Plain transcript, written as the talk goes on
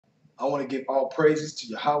I want to give all praises to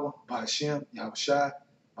Yahweh, Bahashem, Yahushai,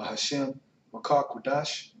 Bahashem, Makar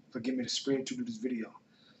Kodash, for giving me the spirit to do this video.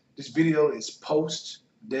 This video is post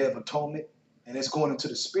Day of Atonement, and it's going into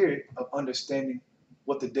the spirit of understanding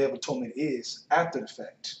what the Day of Atonement is after the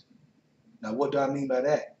fact. Now, what do I mean by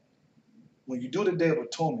that? When you do the Day of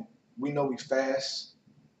Atonement, we know we fast,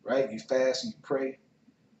 right? You fast and you pray.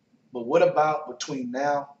 But what about between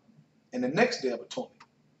now and the next Day of Atonement?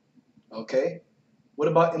 Okay? What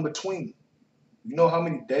about in between? You know how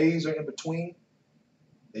many days are in between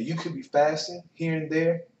that you could be fasting here and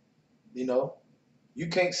there? You know, you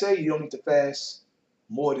can't say you don't need to fast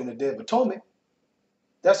more than the Day of Atonement.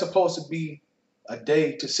 That's supposed to be a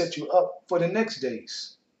day to set you up for the next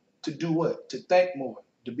days. To do what? To think more,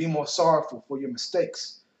 to be more sorrowful for your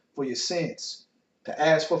mistakes, for your sins, to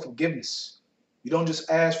ask for forgiveness. You don't just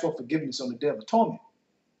ask for forgiveness on the Day of Atonement.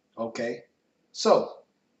 Okay? So,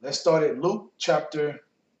 let's start at Luke chapter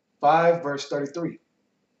 5, verse 33.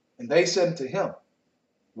 And they said unto him,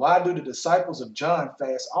 why do the disciples of John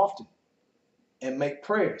fast often and make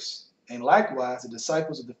prayers, and likewise the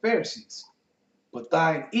disciples of the Pharisees, but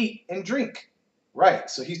thine eat and drink? Right,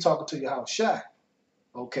 so he's talking to Yahushua,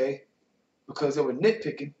 okay? Because they were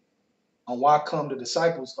nitpicking on why come the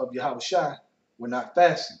disciples of Yahushua were not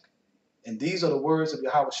fasting. And these are the words of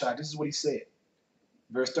Yahushua. This is what he said.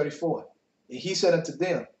 Verse 34. And he said unto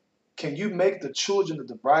them, can you make the children of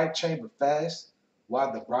the bride chamber fast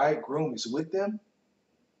while the bridegroom is with them?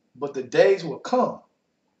 But the days will come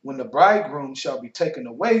when the bridegroom shall be taken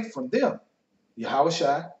away from them.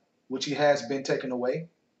 Yahushua, which he has been taken away.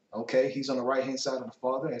 Okay, he's on the right hand side of the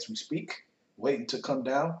Father as we speak, waiting to come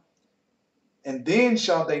down. And then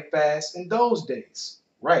shall they fast in those days.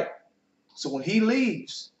 Right. So when he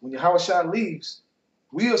leaves, when Yahushua leaves,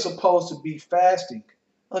 we are supposed to be fasting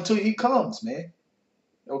until he comes, man.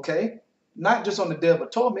 Okay? Not just on the Day of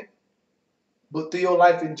Atonement, but through your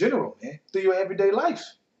life in general, man. Through your everyday life.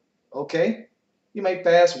 Okay? You may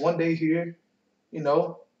fast one day here, you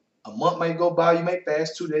know, a month may go by, you may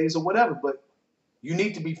fast 2 days or whatever, but you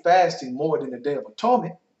need to be fasting more than the Day of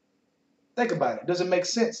Atonement. Think about it. It doesn't make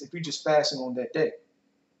sense if you're just fasting on that day.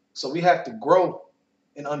 So we have to grow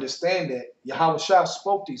and understand that Yahushua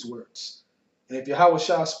spoke these words. And if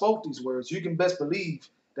Yahushua spoke these words, you can best believe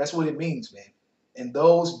that's what it means, man. In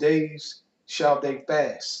those days shall they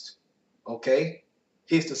fast. Okay?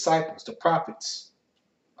 His disciples, the prophets.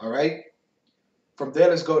 All right? From there,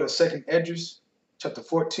 let's go to 2nd Esdras, chapter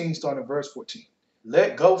 14, starting verse 14.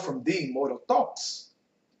 Let go from thee mortal thoughts.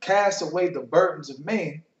 Cast away the burdens of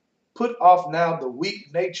man. Put off now the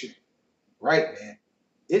weak nature. Right, man.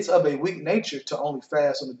 It's of a weak nature to only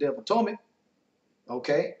fast on the Day of Atonement.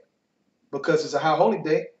 Okay? Because it's a high holy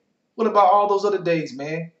day. What about all those other days,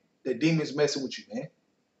 man, that demons messing with you, man?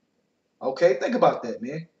 Okay? Think about that,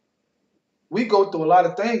 man. We go through a lot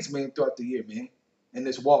of things, man, throughout the year, man, in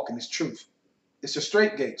this walk, in this truth. It's a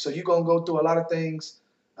straight gate. So you're going to go through a lot of things.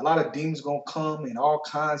 A lot of demons going to come in all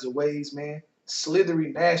kinds of ways, man.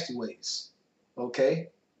 Slithery, nasty ways. Okay?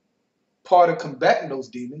 Part of combating those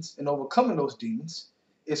demons and overcoming those demons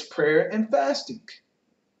is prayer and fasting.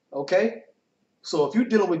 Okay? So if you're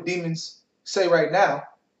dealing with demons, say right now,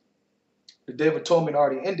 the Day of Atonement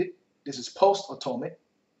already ended. This is post-atonement.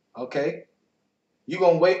 Okay? You're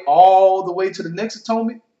going to wait all the way to the next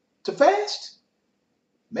atonement to fast?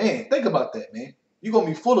 Man, think about that, man. You're going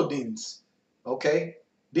to be full of demons. Okay?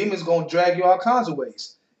 Demons going to drag you all kinds of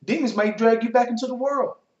ways. Demons may drag you back into the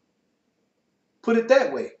world. Put it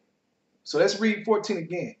that way. So let's read 14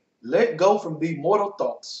 again. Let go from thee mortal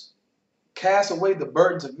thoughts. Cast away the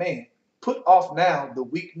burdens of man. Put off now the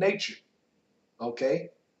weak nature. Okay?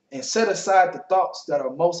 And set aside the thoughts that are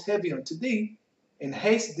most heavy unto thee, and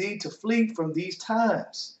haste thee to flee from these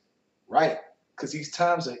times. Right? Because these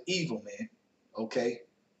times are evil, man. Okay?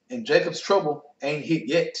 And Jacob's trouble ain't hit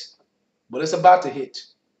yet. But it's about to hit.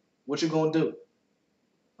 What you gonna do?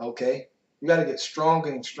 Okay? You got to get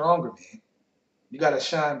stronger and stronger, man. You got to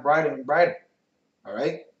shine brighter and brighter. All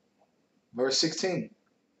right? Verse 16.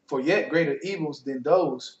 For yet greater evils than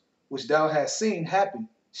those which thou hast seen happen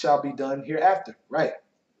shall be done hereafter. Right?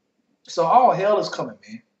 So all hell is coming,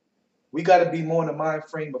 man. We got to be more in the mind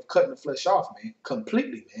frame of cutting the flesh off, man.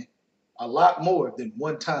 Completely, man. A lot more than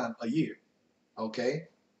one time a year. Okay?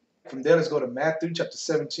 From there, let's go to Matthew chapter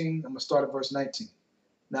 17. I'm going to start at verse 19.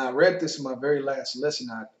 Now, I read this in my very last lesson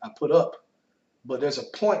I put up. But there's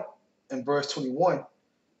a point in verse 21.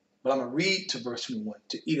 But I'm going to read to verse 21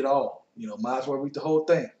 to eat it all. You know, might as well read the whole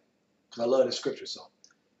thing. Because I love the scripture. So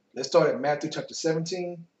let's start at Matthew chapter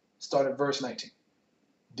 17. Start at verse 19.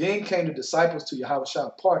 Then came the disciples to Yahushua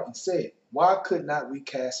apart and said, why could not we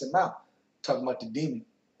cast him out? Talking about the demon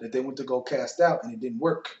that they went to go cast out, and it didn't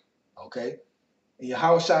work. Okay? And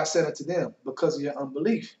Yahushua said unto them, because of your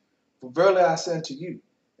unbelief. For verily I say unto you,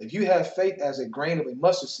 if you have faith as a grain of a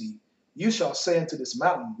mustard seed, you shall say unto this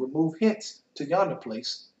mountain, remove hence to yonder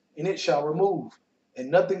place, and it shall remove,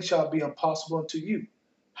 and nothing shall be impossible unto you.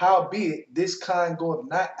 Howbeit, this kind goeth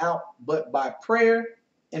not out but by prayer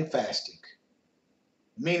and fasting.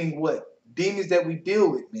 Meaning what? Demons that we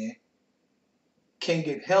deal with, man, can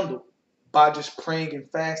get handled by just praying and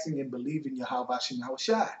fasting and believing Yahweh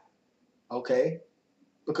Shai. Okay?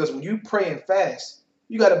 Because when you pray and fast,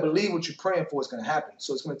 you got to believe what you're praying for is going to happen.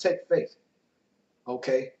 So it's going to take faith.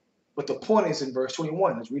 Okay? But the point is in verse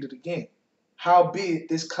 21. Let's read it again. Howbeit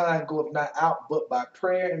this kind goeth not out but by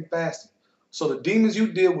prayer and fasting. So the demons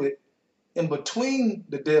you deal with in between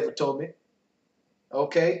the Day of Atonement,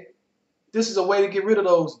 okay, this is a way to get rid of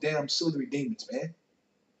those damn slithery demons, man.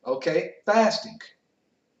 Okay? Fasting.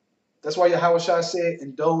 That's why Yahushua said,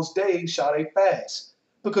 in those days shall they fast.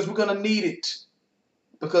 Because we're going to need it.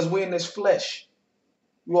 Because we're in this flesh.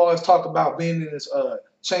 You always talk about being in this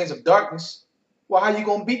chains of darkness. Well, how you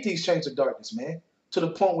going to beat these chains of darkness, man? To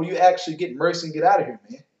the point where you actually get mercy and get out of here,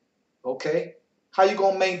 man. Okay? How you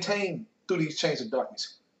going to maintain through these chains of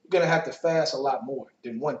darkness? You're going to have to fast a lot more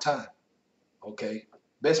than one time. Okay?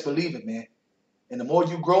 Best believe it, man. And the more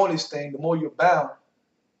you grow in this thing, the more you're bound,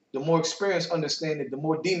 the more experience, understanding, the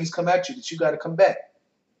more demons come at you that you got to combat.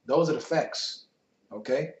 Those are the facts.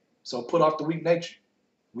 Okay? So put off the weak nature.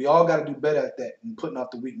 We all got to do better at that than putting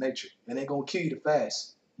off the weak nature. And ain't going to kill you to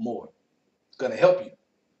fast more. It's going to help you.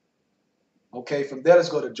 Okay, from there, let's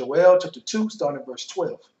go to Joel chapter 2, starting at verse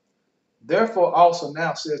 12. Therefore also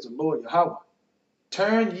now says the Lord Yahweh,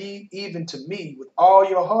 turn ye even to me with all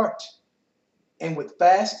your heart, and with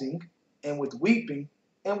fasting, and with weeping,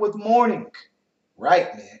 and with mourning.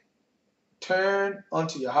 Right, man. Turn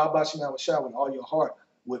unto Yahweh Shai with all your heart,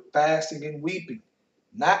 with fasting and weeping,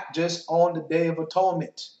 not just on the Day of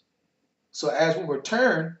Atonement. So as we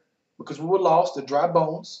return, because we were lost, the dry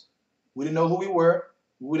bones, we didn't know who we were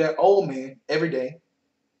that old man every day.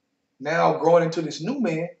 Now growing into this new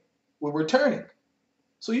man, we're returning.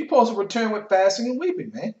 So you're supposed to return with fasting and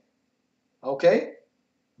weeping, man. Okay?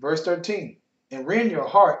 Verse 13. And rend your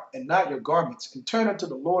heart and not your garments, and turn unto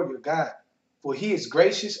the Lord your God, for he is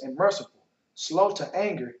gracious and merciful, slow to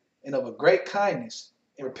anger, and of a great kindness,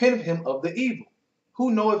 and repent of him of the evil.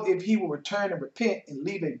 Who knoweth if he will return and repent and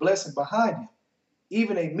leave a blessing behind him,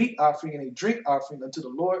 even a meat offering and a drink offering unto the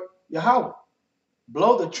Lord Yahweh?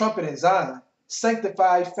 Blow the trumpet in Zion,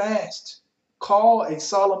 sanctify fast, call a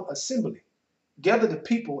solemn assembly, gather the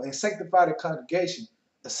people and sanctify the congregation,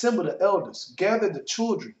 assemble the elders, gather the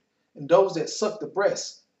children and those that suck the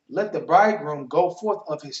breast. Let the bridegroom go forth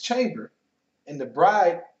of his chamber, and the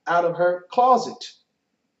bride out of her closet.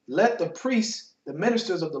 Let the priests, the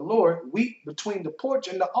ministers of the Lord, weep between the porch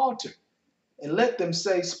and the altar. And let them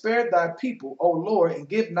say, spare thy people, O Lord, and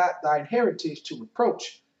give not thine heritage to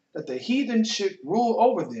reproach, that the heathen should rule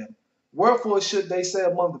over them. Wherefore should they say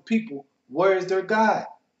among the people, where is their God?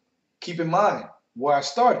 Keep in mind where I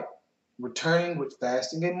started. Returning with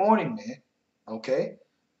fasting and mourning, man. Okay?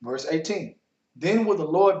 Verse 18. Then will the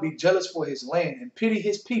Lord be jealous for his land and pity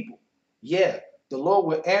his people. Yeah, the Lord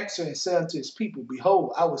will answer and say unto his people,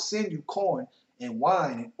 behold, I will send you corn and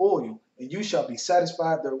wine and oil, and you shall be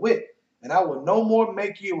satisfied therewith. And I will no more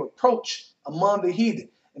make you a reproach among the heathen.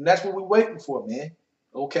 And that's what we're waiting for, man.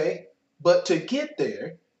 Okay? But to get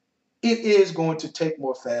there, it is going to take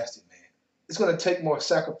more fasting, man. It's going to take more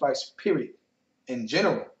sacrifice, period, in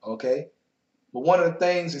general, okay? But one of the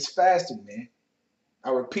things is fasting, man. I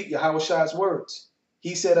repeat Yahushua's words.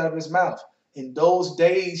 He said out of his mouth, in those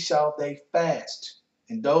days shall they fast.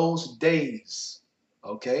 In those days,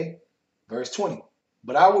 okay? Verse 20.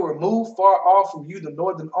 But I will remove far off from you the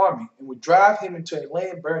northern army, and will drive him into a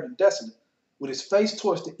land barren and desolate, with his face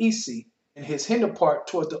towards the east sea, and his hinder part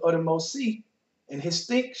towards the uttermost sea. And his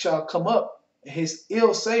stink shall come up, and his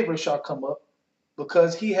ill savor shall come up,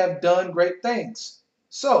 because he have done great things.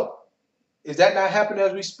 So, is that not happening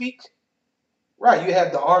as we speak? Right, you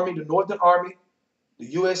have the army, the northern army, the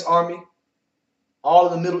U.S. Army, all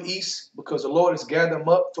of the Middle East, because the Lord has gathered them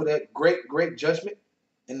up for that great, great judgment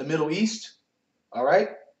in the Middle East. All right?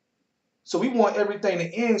 So we want everything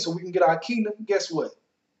to end so we can get our kingdom. Guess what?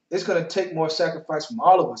 It's going to take more sacrifice from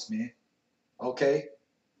all of us, man. Okay?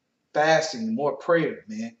 Fasting, more prayer,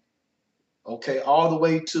 man. Okay? All the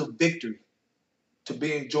way to victory, to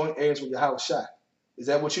being joint heirs with Yahushua. Is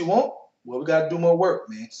that what you want? Well, we got to do more work,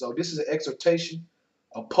 man. So this is an exhortation,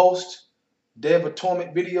 a post-Day of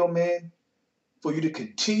Atonement video, man, for you to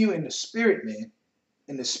continue in the spirit, man,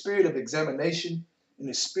 in the spirit of examination, in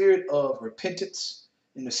the spirit of repentance,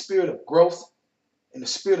 in the spirit of growth, in the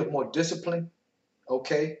spirit of more discipline,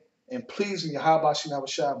 okay, and pleasing Yahweh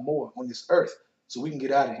Shai more on this earth so we can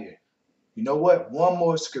get out of here. You know what? One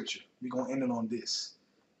more scripture. We're going to end it on this.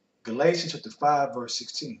 Galatians chapter 5, verse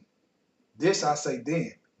 16. This I say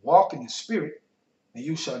then, walk in the spirit, and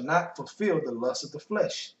you shall not fulfill the lust of the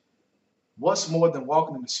flesh. What's more than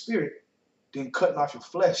walking in the spirit than cutting off your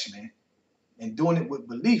flesh, man, and doing it with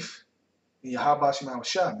belief in Yahweh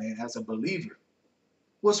Shai, man, as a believer?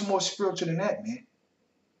 What's more spiritual than that, man?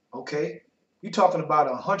 Okay? You're talking about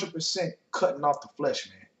 100% cutting off the flesh,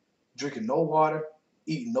 man. Drinking no water,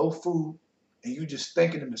 eating no food, and you just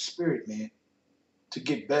thinking in the spirit, man, to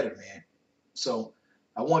get better, man. So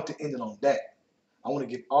I want to end it on that. I want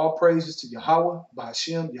to give all praises to Yahweh,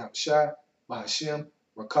 Bahashem, Yahushai, Bahashem,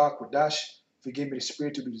 Rakah, Kodash. Forgive me the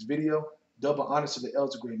spirit to do this video. Double honors to the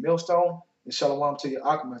elders of Great Millstone. And shalom to your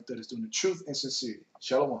Achaman that is doing the truth and sincerity.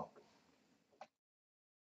 Shalom.